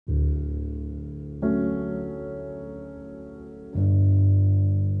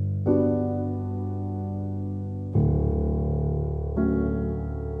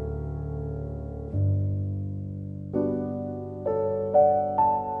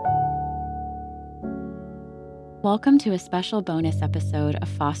Welcome to a special bonus episode of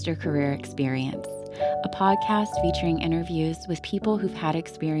Foster Career Experience, a podcast featuring interviews with people who've had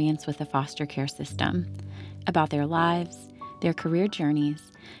experience with the foster care system, about their lives, their career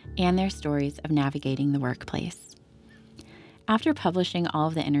journeys, and their stories of navigating the workplace. After publishing all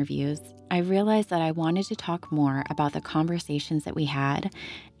of the interviews, I realized that I wanted to talk more about the conversations that we had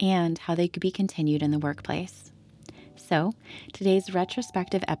and how they could be continued in the workplace. So, today's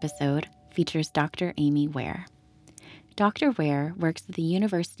retrospective episode features Dr. Amy Ware. Dr. Ware works at the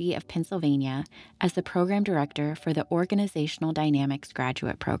University of Pennsylvania as the program director for the Organizational Dynamics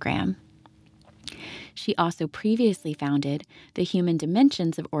Graduate Program. She also previously founded the Human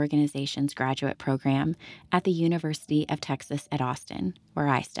Dimensions of Organizations graduate program at the University of Texas at Austin, where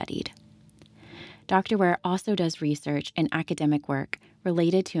I studied. Dr. Ware also does research and academic work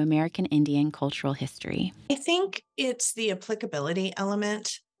related to American Indian cultural history. I think it's the applicability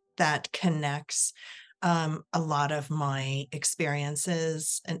element that connects a lot of my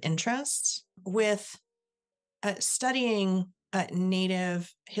experiences and interests with studying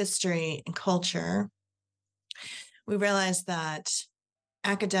Native history and culture. We realize that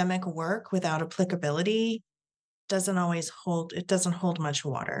academic work without applicability doesn't hold much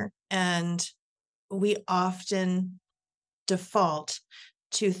water. And we often default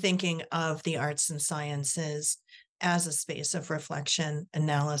to thinking of the arts and sciences as a space of reflection,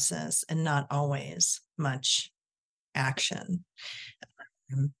 analysis, and not always much action.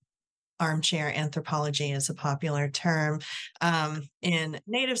 Armchair anthropology is a popular term in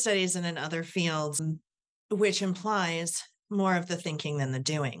Native studies and in other fields, which implies more of the thinking than the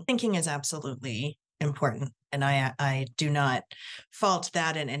doing. Thinking is absolutely important, and I do not fault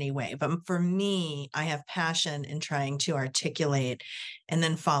that in any way. But for me, I have passion in trying to articulate and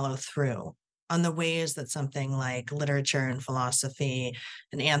then follow through on the ways that something like literature and philosophy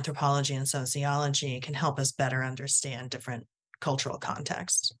and anthropology and sociology can help us better understand different cultural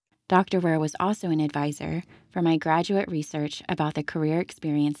contexts. Dr. Ware was also an advisor for my graduate research about the career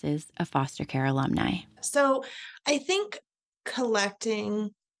experiences of foster care alumni. So I think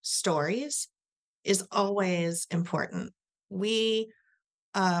collecting stories is always important. We,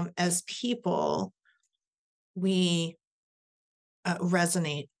 as people, we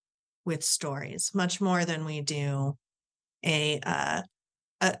resonate with stories much more than we do a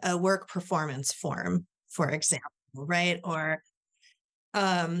work performance form, for example, right? Or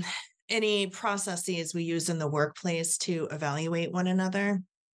any processes we use in the workplace to evaluate one another.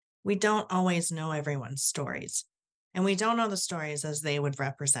 We don't always know everyone's stories, and we don't know the stories as they would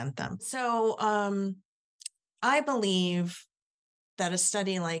represent them. So I believe that a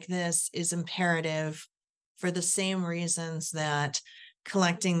study like this is imperative for the same reasons that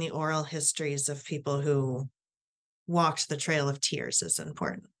collecting the oral histories of people who walked the Trail of Tears is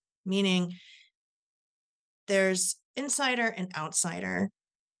important. Meaning there's insider and outsider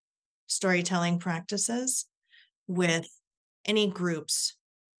storytelling practices with any groups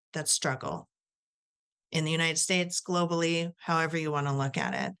that struggle in the United States, globally, however you want to look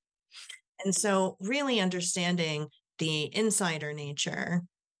at it. And so really understanding the insider nature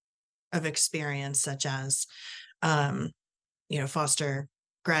of experience, such as, foster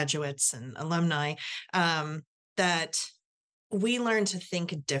graduates and alumni, that we learn to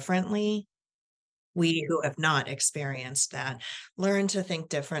think differently. We who have not experienced that learn to think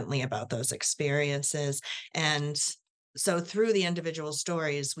differently about those experiences. And so through the individual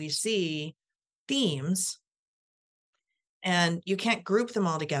stories, we see themes, and you can't group them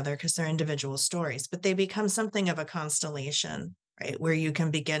all together because they're individual stories, but they become something of a constellation, right? Where you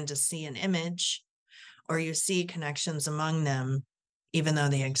can begin to see an image or you see connections among them, even though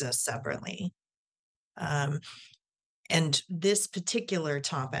they exist separately. And this particular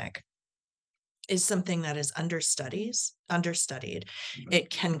topic is something that is understudied. It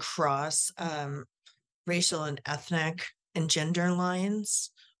can cross racial and ethnic and gender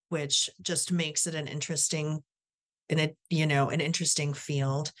lines, which just makes it an interesting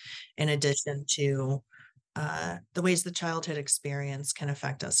field, in addition to the ways the childhood experience can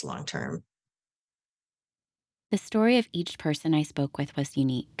affect us long term. The story of each person I spoke with was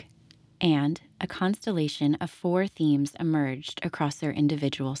unique, and a constellation of 4 themes emerged across their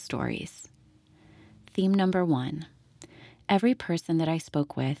individual stories. Theme number 1. Every person that I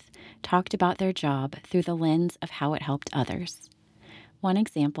spoke with talked about their job through the lens of how it helped others. One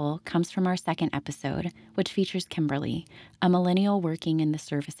example comes from our second episode, which features Kimberly, a millennial working in the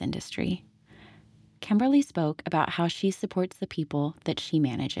service industry. Kimberly spoke about how she supports the people that she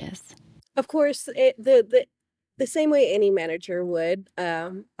manages. Of course, the same way any manager would,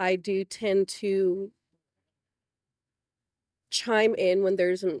 I do tend to chime in when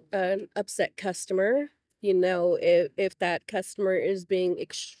there's an upset customer. If that customer is being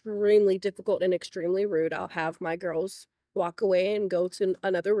extremely difficult and extremely rude, I'll have my girls walk away and go to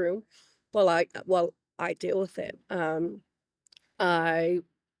another room while I deal with it. I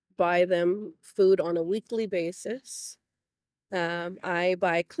buy them food on a weekly basis. I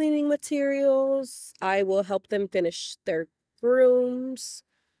buy cleaning materials. I will help them finish their rooms.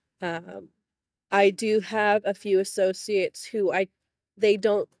 Um, I do have a few associates who they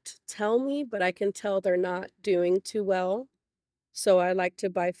don't tell me, but I can tell they're not doing too well. So I like to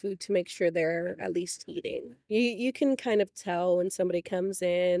buy food to make sure they're at least eating. You can kind of tell when somebody comes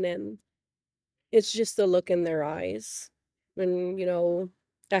in and it's just the look in their eyes. And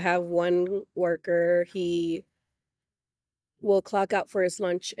I have one worker, he will clock out for his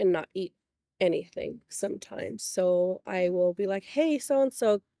lunch and not eat anything sometimes. So I will be like, "Hey, so and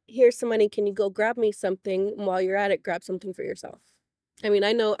so, here's some money. Can you go grab me something? And while you're at it, grab something for yourself." I mean,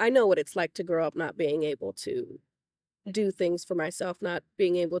 I know what it's like to grow up not being able to do things for myself, not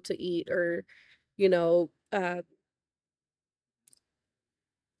being able to eat or, you know, uh,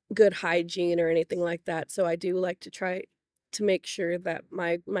 good hygiene or anything like that. So I do like to try to make sure that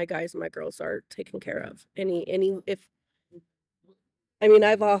my guys and my girls are taken care of. Any if I mean,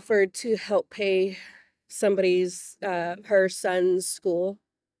 I've offered to help pay somebody's her son's school,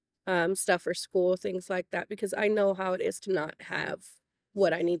 stuff for school, things like that, because I know how it is to not have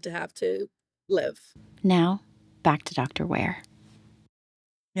what I need to have to live. Now, back to Dr. Ware.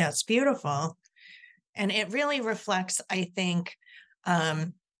 Yeah, it's beautiful. And it really reflects, I think,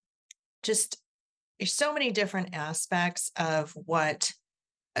 um, just there's so many different aspects of what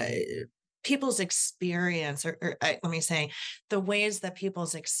uh, people's experience, let me say, the ways that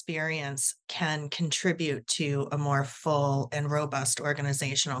people's experience can contribute to a more full and robust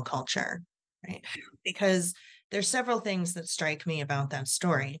organizational culture, right? Because there's several things that strike me about that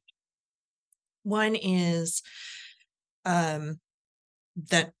story. One is um,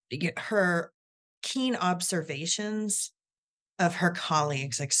 that her keen observations of her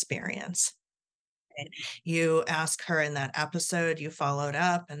colleagues' experience. Right? You ask her in that episode, you followed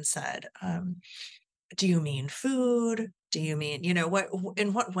up and said, do you mean food? Do you mean,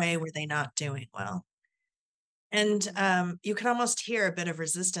 in what way were they not doing well? And you can almost hear a bit of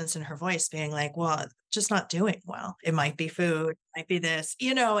resistance in her voice being like, well, just not doing well. It might be food, might be this,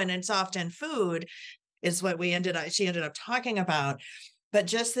 and it's often food is what she ended up talking about. But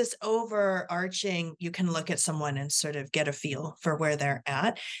just this overarching, you can look at someone and sort of get a feel for where they're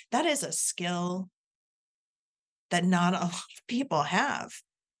at. That is a skill that not a lot of people have,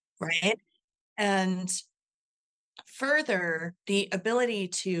 right? And further, the ability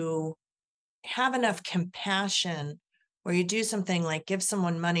to have enough compassion where you do something like give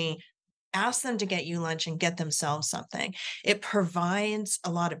someone money, ask them to get you lunch and get themselves something. It provides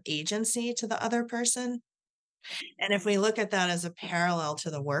a lot of agency to the other person. And if we look at that as a parallel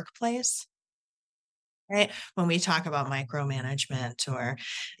to the workplace, right? When we talk about micromanagement or,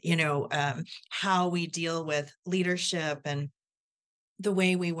 how we deal with leadership and the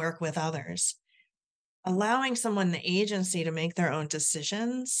way we work with others, allowing someone the agency to make their own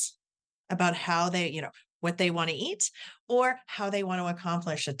decisions about how they, what they want to eat or how they want to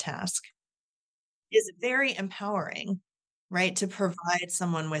accomplish a task is very empowering, right? To provide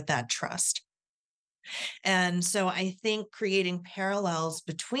someone with that trust. And so I think creating parallels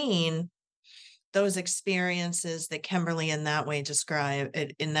between those experiences that Kimberly in that way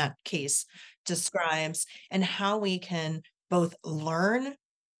in that case describes, and how we can both learn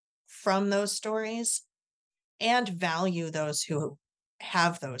from those stories and value those who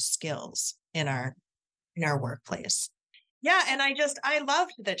have those skills in our workplace. Yeah, and I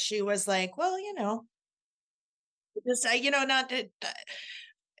loved that she was like, well, just not that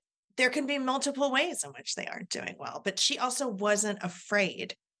there can be multiple ways in which they aren't doing well, but she also wasn't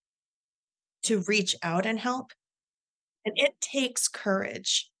afraid to reach out and help. And it takes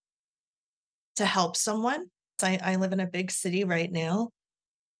courage to help someone. I live in a big city right now.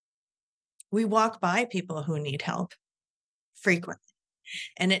 We walk by people who need help frequently.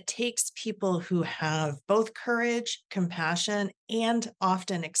 And it takes people who have both courage, compassion, and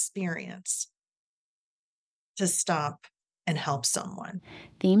often experience to stop and help someone.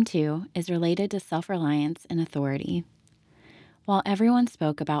 Theme 2 is related to self-reliance and authority. While everyone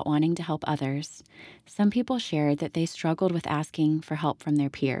spoke about wanting to help others, some people shared that they struggled with asking for help from their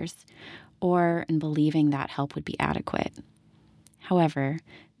peers or in believing that help would be adequate. However,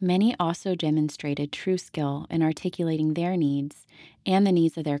 many also demonstrated true skill in articulating their needs and the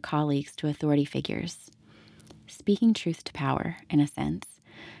needs of their colleagues to authority figures, speaking truth to power, in a sense,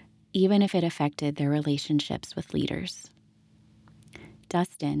 even if it affected their relationships with leaders.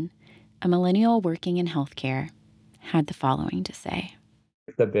 Dustin, a millennial working in healthcare, had the following to say.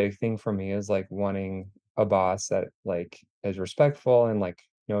 The big thing for me is, like, wanting a boss that, like, is respectful and, like,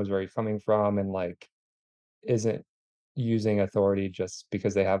 knows where he's coming from and, like, isn't using authority just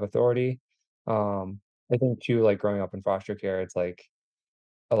because they have authority. Um, I think too, like, growing up in foster care, it's like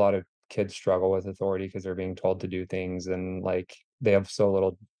a lot of kids struggle with authority because 'cause they're being told to do things and, like, they have so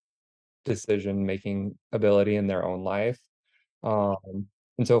little decision-making ability in their own life.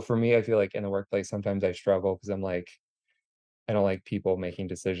 And so for me, I feel like in the workplace, sometimes I struggle because 'cause I'm like, I don't like people making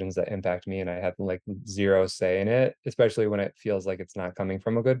decisions that impact me, and I have, like, 0 say in it, especially when it feels like it's not coming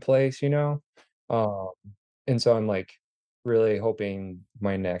from a good place, you know? Um, and so I'm, like, really hoping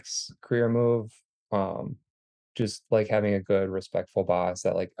my next career move, um, just, like, having a good, respectful boss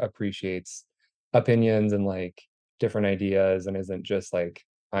that, like, appreciates opinions and, like, different ideas and isn't just like,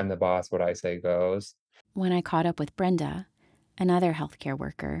 "I'm the boss, what I say goes." When I caught up with Brenda, another healthcare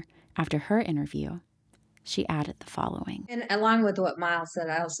worker, after her interview, she added the following. And along with what Miles said,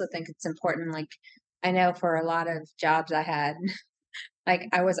 I also think it's important. Like, I know for a lot of jobs I had, like,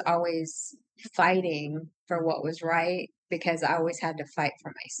 I was always fighting for what was right because I always had to fight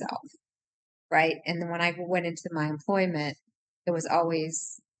for myself. Right. And then when I went into my employment, it was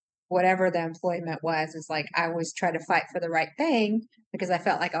always whatever the employment was, is like I always try to fight for the right thing because I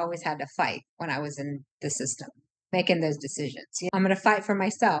felt like I always had to fight when I was in the system making those decisions. I'm going to fight for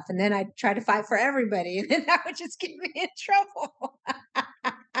myself. And then I try to fight for everybody. And then that would just get me in trouble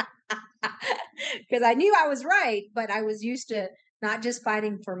because I knew I was right, but I was used to not just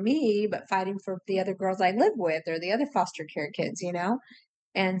fighting for me, but fighting for the other girls I live with or the other foster care kids.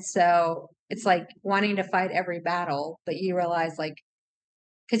 And so it's like wanting to fight every battle, but you realize, like,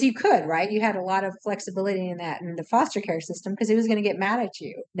 because you could, right? You had a lot of flexibility in that in the foster care system because he was going to get mad at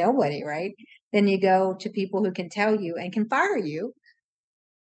you? Nobody, right? Then you go to people who can tell you and can fire you,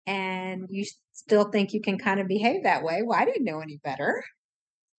 and you still think you can kind of behave that way. Well, I didn't know any better.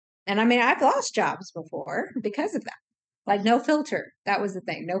 And I mean, I've lost jobs before because of that. Like, no filter. That was the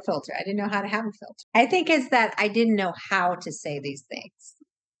thing. No filter. I didn't know how to have a filter. I think is that I didn't know how to say these things.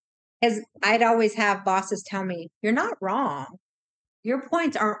 Because I'd always have bosses tell me, "You're not wrong. Your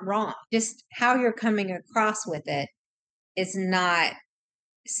points aren't wrong. Just how you're coming across with it is not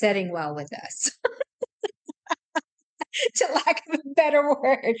setting well with us," to lack of a better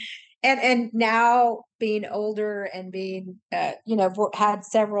word. And now being older and being, had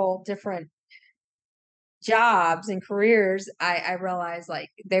several different jobs and careers, I realized, like,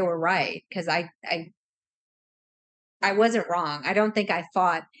 they were right because I wasn't wrong. I don't think I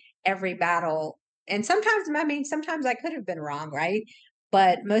fought every battle. And sometimes, I mean, sometimes I could have been wrong, right?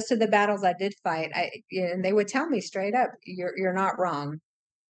 But most of the battles I did fight, and they would tell me straight up, "You're not wrong.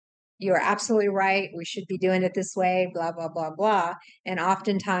 You're absolutely right. We should be doing it this way, blah, blah, blah, blah." And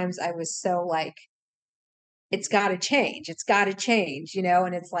oftentimes I was so like, it's gotta change. It's gotta change.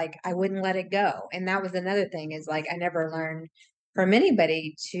 And it's like I wouldn't let it go. And that was another thing, is like I never learned from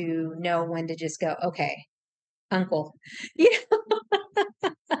anybody to know when to just go, "Okay, uncle." You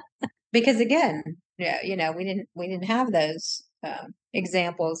Because again, yeah, we didn't have those,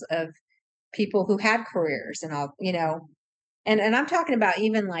 examples of people who had careers and all. And I'm talking about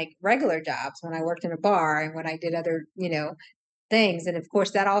even, like, regular jobs when I worked in a bar and when I did other, things, and of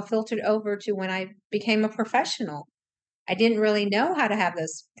course, that all filtered over to when I became a professional. I didn't really know how to have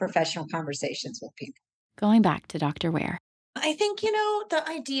those professional conversations with people. Going back to Dr. Ware. I think, the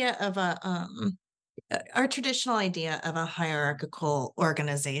idea of our traditional idea of a hierarchical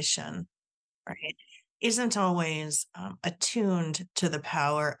organization, right, isn't always attuned to the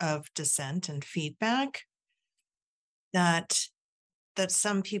power of dissent and feedback that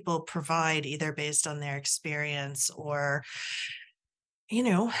some people provide, either based on their experience or, you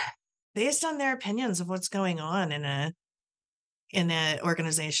know, based on their opinions of what's going on in a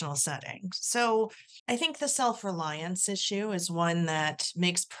organizational setting. So I think the self-reliance issue is one that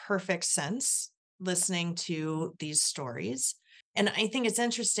makes perfect sense listening to these stories. And I think it's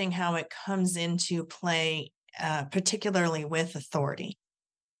interesting how it comes into play, particularly with authority,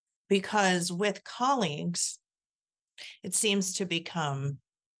 because with colleagues, it seems to become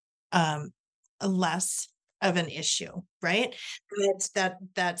um, less of an issue, right? But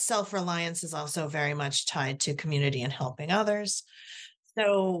that self-reliance is also very much tied to community and helping others.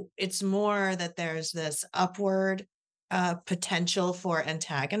 So it's more that there's this upward potential for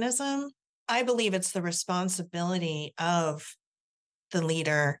antagonism. I believe it's the responsibility of the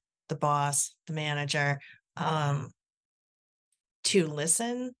leader, the boss, the manager, um, to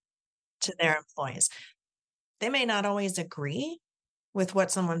listen to their employees. They may not always agree with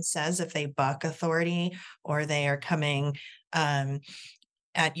what someone says if they buck authority or they are coming um,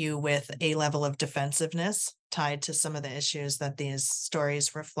 at you with a level of defensiveness tied to some of the issues that these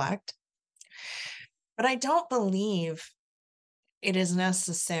stories reflect. But I don't believe it is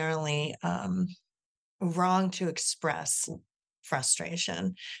necessarily wrong to express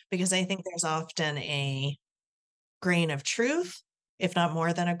frustration, because I think there's often a grain of truth, if not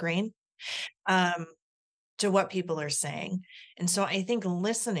more than a grain, um, to what people are saying. And so I think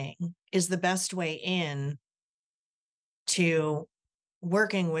listening is the best way in to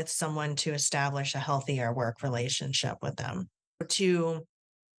working with someone to establish a healthier work relationship with them. To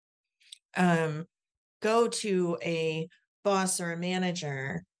um, go to a boss or a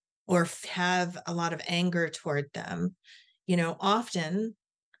manager or have a lot of anger toward them, often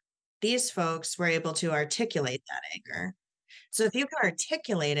these folks were able to articulate that anger. So if you can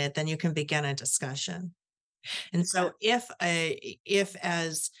articulate it, then you can begin a discussion. And so if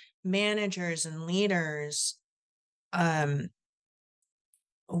as managers and leaders, um,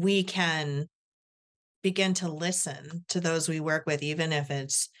 we can begin to listen to those we work with, even if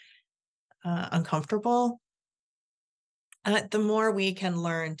it's uncomfortable, the more we can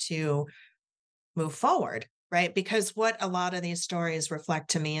learn to move forward, right? Because what a lot of these stories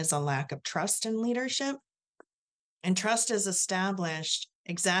reflect to me is a lack of trust in leadership. And trust is established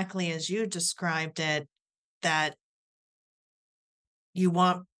exactly as you described it, that you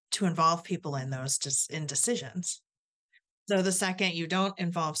want to involve people in those in decisions. So the second you don't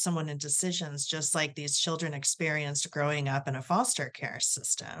involve someone in decisions, just like these children experienced growing up in a foster care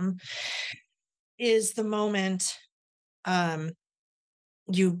system, is the moment um,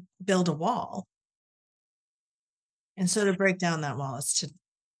 you build a wall. And so to break down that wall is to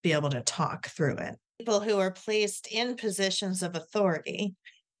be able to talk through it. People who are placed in positions of authority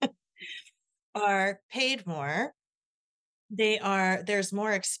are paid more. There's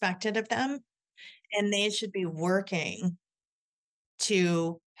more expected of them, and they should be working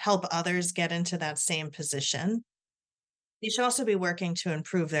to help others get into that same position. They should also be working to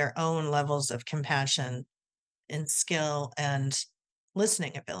improve their own levels of compassion and skill and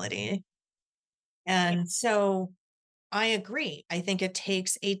listening ability. And so I agree. I think it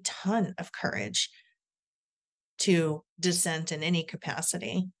takes a ton of courage to dissent in any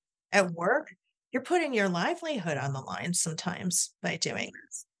capacity. At work, you're putting your livelihood on the line sometimes by doing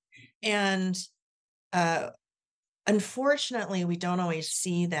this. And uh, unfortunately, we don't always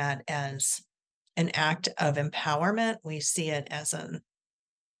see that as an act of empowerment. We see it as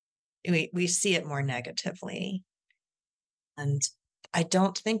we see it more negatively. And I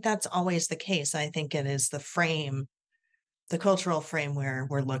don't think that's always the case. I think it is the cultural frame where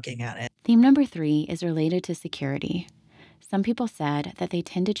we're looking at it. Theme number 3 is related to security. Some people said that they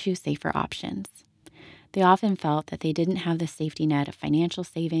tend to choose safer options. They often felt that they didn't have the safety net of financial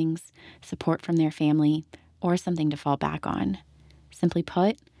savings, support from their family, or something to fall back on. Simply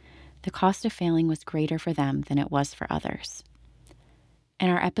put, the cost of failing was greater for them than it was for others. In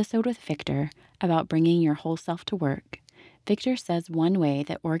our episode with Victor about bringing your whole self to work, Victor says one way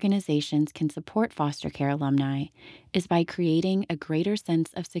that organizations can support foster care alumni is by creating a greater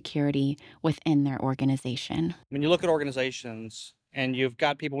sense of security within their organization. When you look at organizations and you've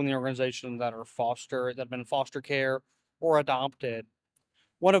got people in the organization that have been foster care or adopted,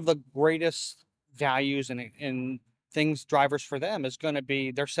 one of the greatest values and things drivers for them is going to be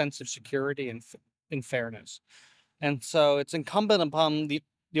their sense of security and fairness. And so it's incumbent upon the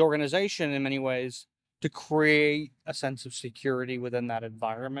organization in many ways to create a sense of security within that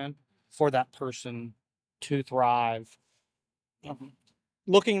environment for that person to thrive.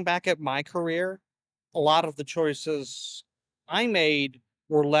 Looking back at my career, a lot of the choices I made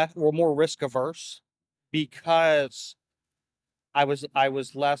were more risk averse because I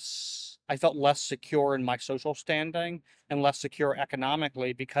felt less secure in my social standing and less secure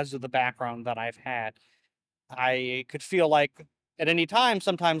economically because of the background that I've had. I could feel like at any time,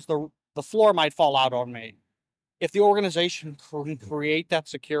 sometimes the floor might fall out on me. If the organization can create that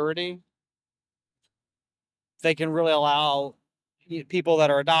security, they can really allow people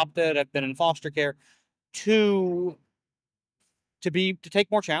that are adopted, have been in foster care, to to take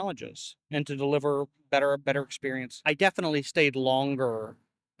more challenges and to deliver better experience. I definitely stayed longer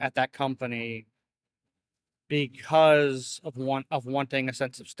at that company because of wanting a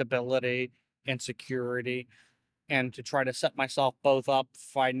sense of stability and security, and to try to set myself both up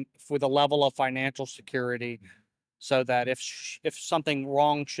with a level of financial security so that if something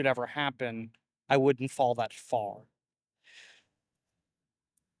wrong should ever happen, I wouldn't fall that far.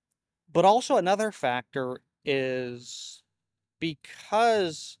 But also another factor is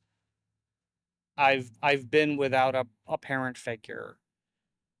because I've been without a parent figure,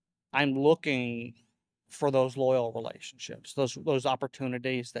 I'm looking for those loyal relationships, those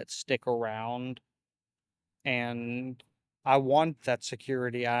opportunities that stick around. And I want that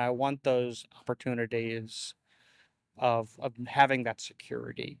security. I want those opportunities of having that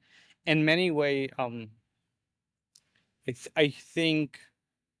security. In many way, I think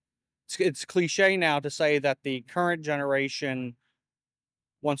it's cliche now to say that the current generation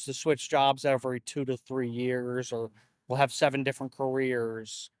wants to switch jobs every 2 to 3 years, or will have 7 different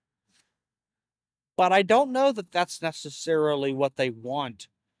careers. But I don't know that that's necessarily what they want.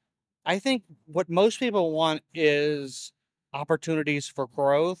 I think what most people want is opportunities for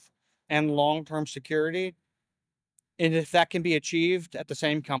growth and long-term security. And if that can be achieved at the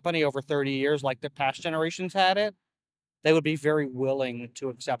same company over 30 years, like the past generations had it, they would be very willing to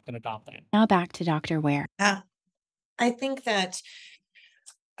accept and adopt that. Now back to Dr. Ware. Yeah, I think that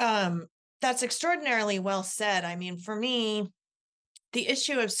that's extraordinarily well said. I mean, for me, the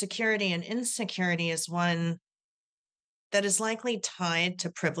issue of security and insecurity is one that is likely tied to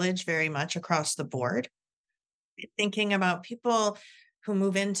privilege very much across the board. Thinking about people who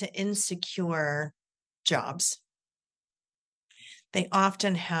move into insecure jobs, they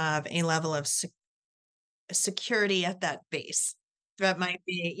often have a level of security at that base. That might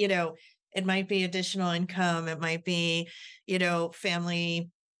be, it might be additional income, it might be, family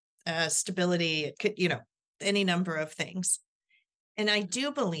stability, it could, any number of things. And I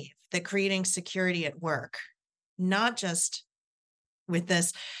do believe that creating security at work, not just with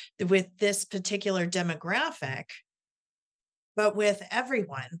this particular demographic, but with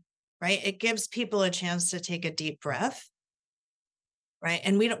everyone, right? It gives people a chance to take a deep breath, right?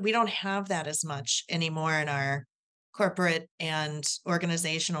 And we don't have that as much anymore in our corporate and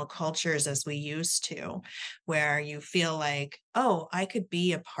organizational cultures as we used to, where you feel like, oh, I could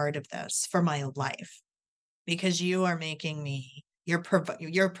be a part of this for my life because you are making me, you're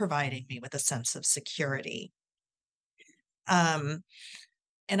providing me with a sense of security. And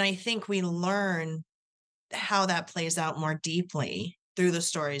I think we learn how that plays out more deeply through the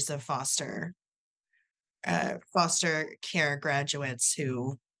stories of foster care graduates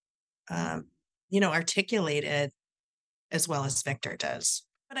who, articulate it as well as Victor does.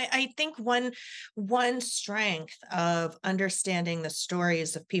 But I think one strength of understanding the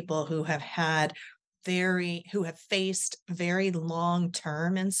stories of people who have faced very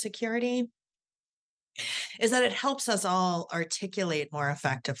long-term insecurity is that it helps us all articulate more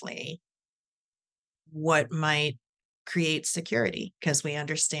effectively what might create security, because we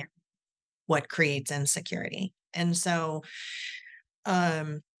understand what creates insecurity. And so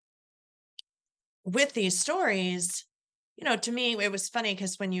with these stories, to me, it was funny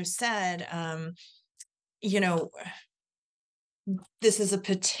because when you said, this is a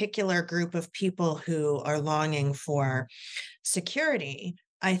particular group of people who are longing for security,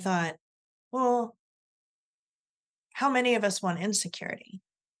 I thought, well, how many of us want insecurity?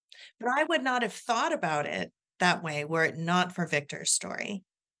 But I would not have thought about it that way were it not for Victor's story,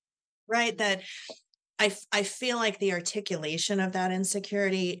 right? That I feel like the articulation of that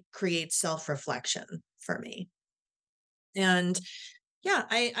insecurity creates self-reflection for me. And yeah,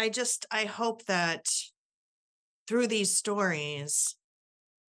 I hope that through these stories,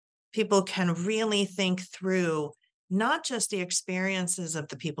 people can really think through not just the experiences of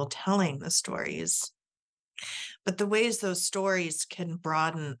the people telling the stories, but the ways those stories can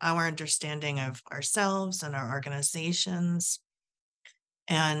broaden our understanding of ourselves and our organizations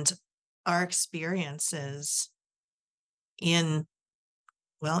and our experiences in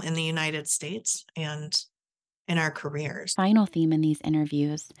the United States and in our careers. Final theme in these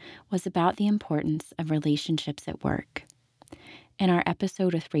interviews was about the importance of relationships at work. In our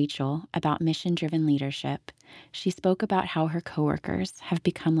episode with Rachel about mission-driven leadership, she spoke about how her coworkers have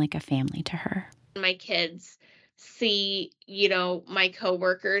become like a family to her. My kids see, my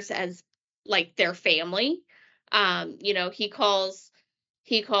coworkers as like their family. He calls,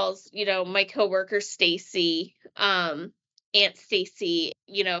 my coworker Stacy, Aunt Stacy.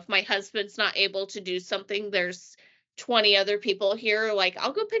 If my husband's not able to do something, there's 20 other people here. Like,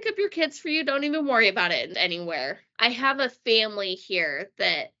 I'll go pick up your kids for you. Don't even worry about it anywhere. I have a family here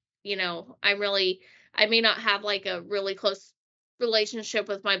that, I may not have like a really close relationship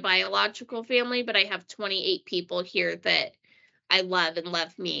with my biological family, but I have 28 people here that I love and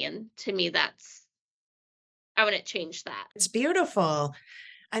love me. And to me, I wouldn't change that. It's beautiful.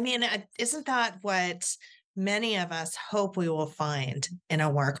 I mean, isn't that what many of us hope we will find in a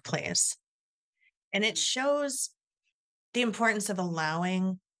workplace? And it shows the importance of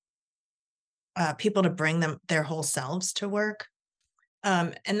allowing people to bring their whole selves to work.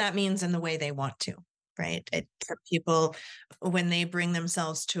 And that means in the way they want to, right? People, when they bring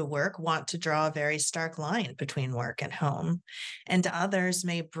themselves to work, want to draw a very stark line between work and home. And others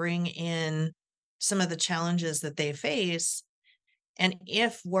may bring in some of the challenges that they face. And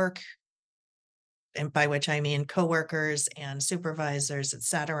if work, and by which I mean coworkers and supervisors, et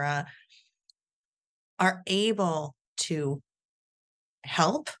cetera, are able to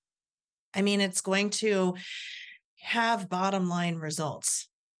help, I mean, it's going to have bottom line results.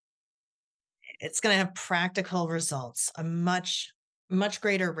 It's going to have practical results, a much, much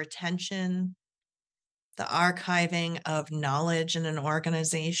greater retention, the archiving of knowledge in an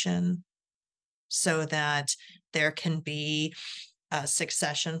organization so that there can be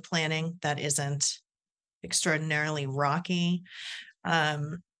succession planning that isn't extraordinarily rocky.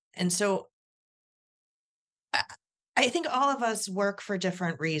 And so I think all of us work for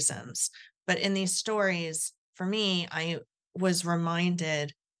different reasons, but in these stories, for me, I was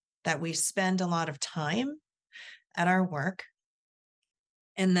reminded that we spend a lot of time at our work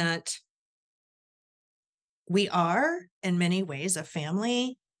and that we are in many ways a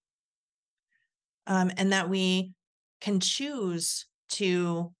family, and that we can choose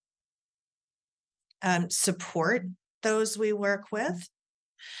to support those we work with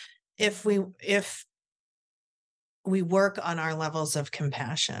if we work on our levels of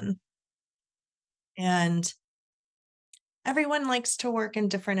compassion. And everyone likes to work in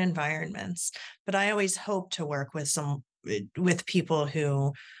different environments, but I always hope to work with people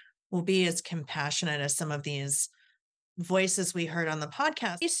who will be as compassionate as some of these voices we heard on the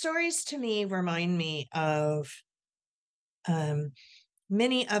podcast. These stories to me remind me of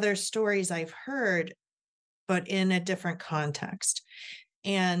many other stories I've heard, but in a different context.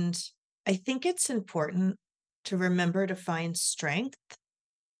 And I think it's important to remember to find strength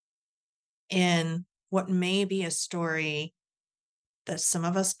in what may be a story that some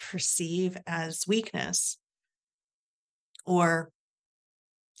of us perceive as weakness or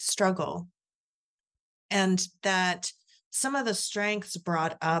struggle. And that some of the strengths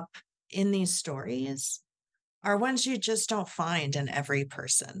brought up in these stories are ones you just don't find in every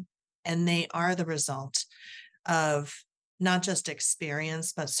person. And they are the result of not just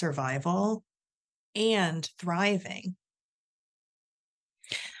experience, but survival and thriving.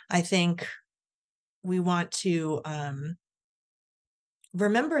 I think we want to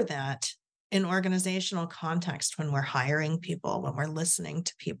remember that in organizational context when we're hiring people, when we're listening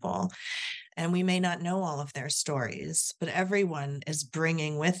to people. And we may not know all of their stories, but everyone is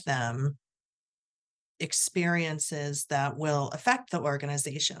bringing with them experiences that will affect the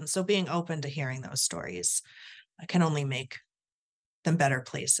organization. So being open to hearing those stories can only make them better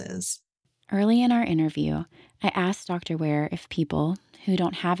places. Early in our interview, I asked Dr. Ware if people who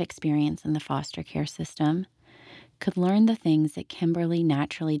don't have experience in the foster care system could learn the things that Kimberly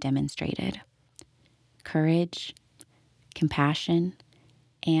naturally demonstrated: courage, compassion,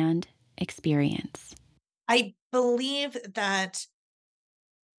 and experience. I believe that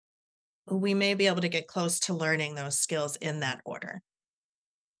we may be able to get close to learning those skills in that order.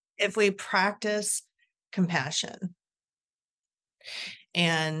 If we practice compassion,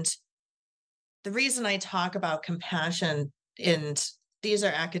 and the reason I talk about compassion, and these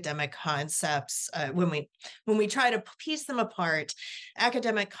are academic concepts, when we try to piece them apart,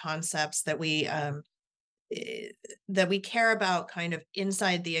 academic concepts that we care about kind of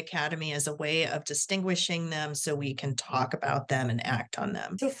inside the academy as a way of distinguishing them so we can talk about them and act on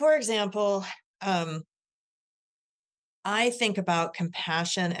them. So, for example, I think about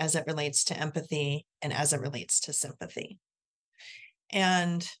compassion as it relates to empathy and as it relates to sympathy.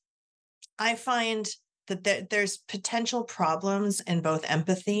 And I find that there's potential problems in both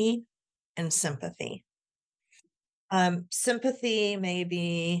empathy and sympathy. Sympathy may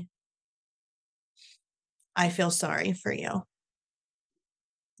be, I feel sorry for you.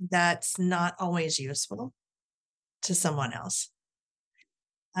 That's not always useful to someone else.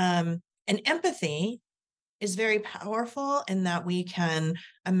 And empathy is very powerful in that we can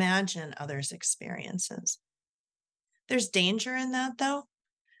imagine others' experiences. There's danger in that, though,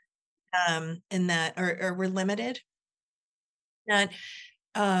 in that, or we're limited. That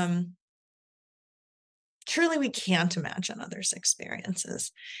truly we can't imagine others'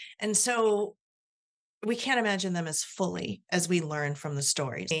 experiences. And so we can't imagine them as fully as we learn from the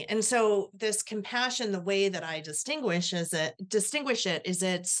stories. And so this compassion, the way that I distinguish it is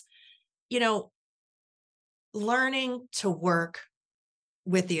it's, learning to work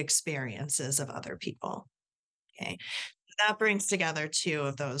with the experiences of other people. Okay. That brings together two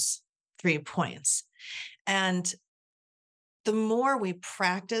of those 3 points. And the more we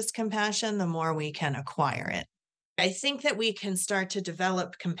practice compassion, the more we can acquire it. I think that we can start to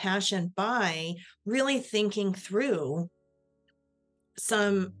develop compassion by really thinking through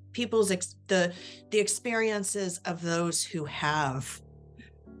some people's the experiences of those who have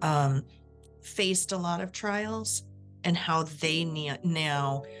faced a lot of trials, and how they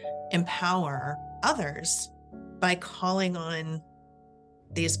now empower others by calling on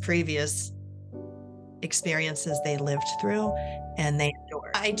these previous experiences they lived through and they endured.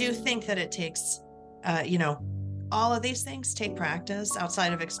 I do think that it takes, all of these things take practice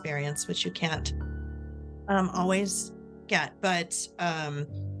outside of experience, which you can't always get, but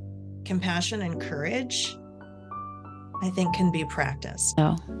compassion and courage, I think, can be practiced.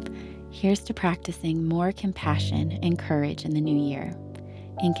 So, here's to practicing more compassion and courage in the new year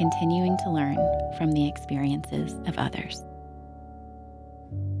and continuing to learn from the experiences of others.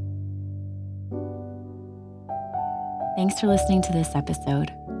 Thanks for listening to this episode.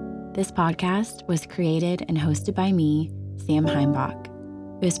 This podcast was created and hosted by me, Sam Heimbach.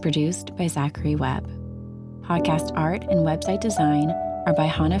 It was produced by Zachary Webb. Podcast art and website design are by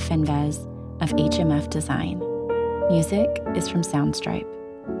Hannah Fenvez of HMF Design. Music is from Soundstripe.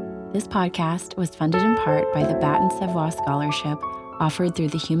 This podcast was funded in part by the Batten Savoie Scholarship offered through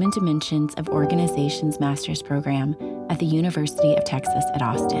the Human Dimensions of Organizations Master's Program at the University of Texas at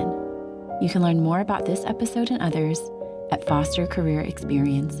Austin. You can learn more about this episode and others at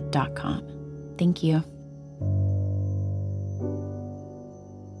fostercareerexperience.com. Thank you.